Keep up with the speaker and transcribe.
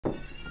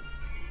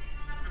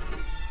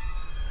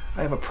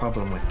I have a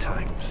problem with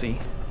time, see?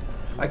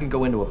 I could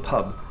go into a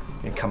pub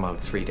and come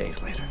out 3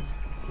 days later.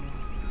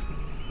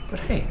 But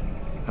hey,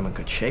 I'm in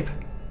good shape.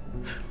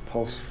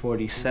 Pulse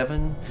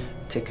 47,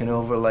 ticking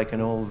over like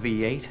an old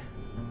V8.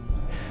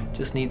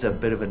 Just needs a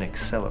bit of an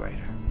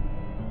accelerator.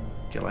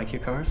 Do you like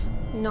your cars?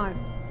 No.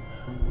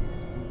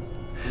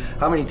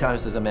 How many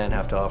times does a man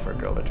have to offer a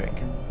girl a drink?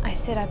 I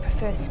said I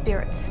prefer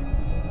spirits.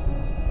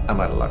 I'm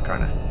out of luck,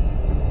 aren't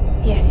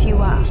I? Yes, you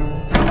are.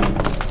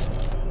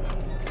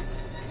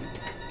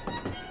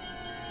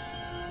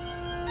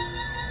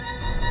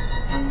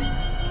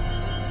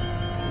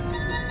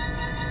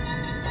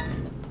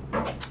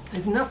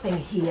 There's nothing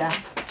here.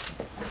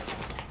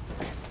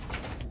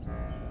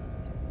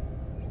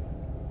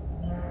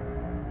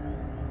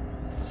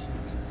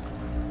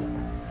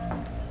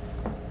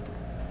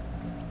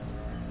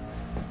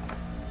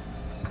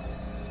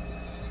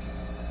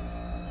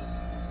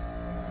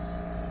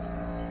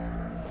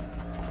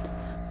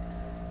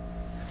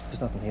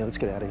 There's nothing here. Let's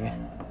get out of here.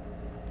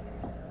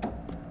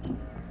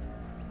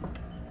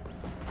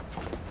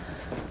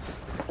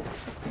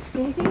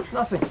 Anything?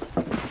 Nothing.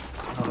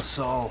 Not a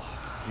soul,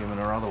 human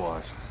or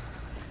otherwise.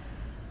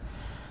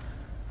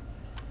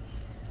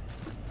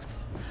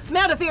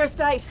 Mount Fear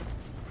Estate.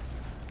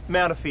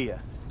 Mount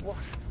Fear. What?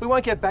 We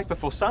won't get back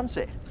before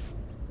sunset.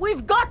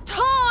 We've got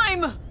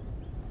time!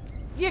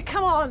 Yeah,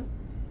 come on.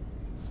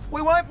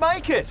 We won't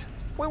make it.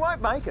 We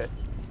won't make it.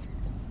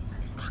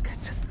 Fuck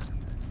it.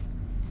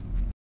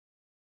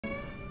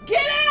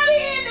 Get out of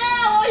here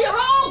now or you're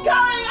all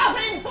going up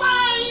in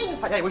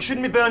flames! Hey, we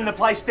shouldn't be burning the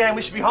place down.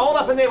 We should be holed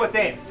up in there with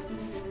them.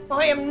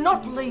 I am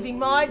not leaving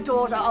my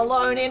daughter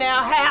alone in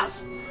our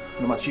house.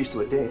 Not much used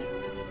to it dead.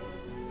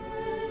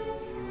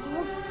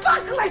 Oh,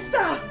 fuck,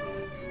 Lester!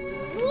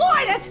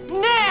 Light it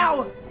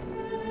now!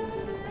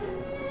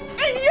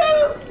 And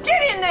you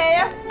get in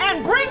there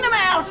and bring them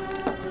out!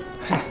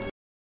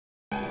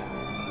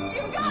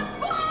 You've got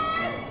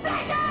 5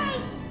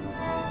 seconds!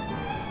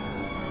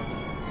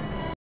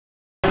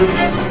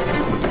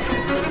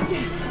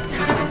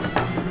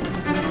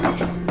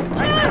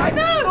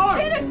 No!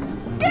 Get it!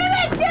 Get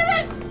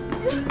it!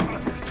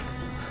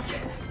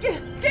 Get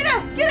it! Get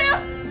out! Get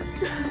out!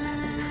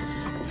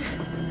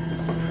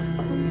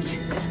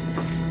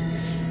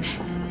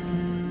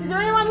 Is there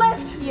anyone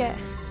left? Yeah,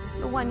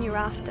 the one you're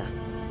after.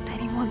 And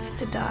he wants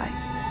to die.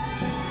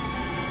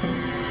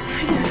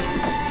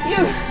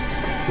 You!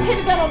 Keep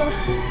a gun on them!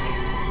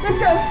 Let's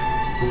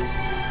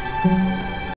go!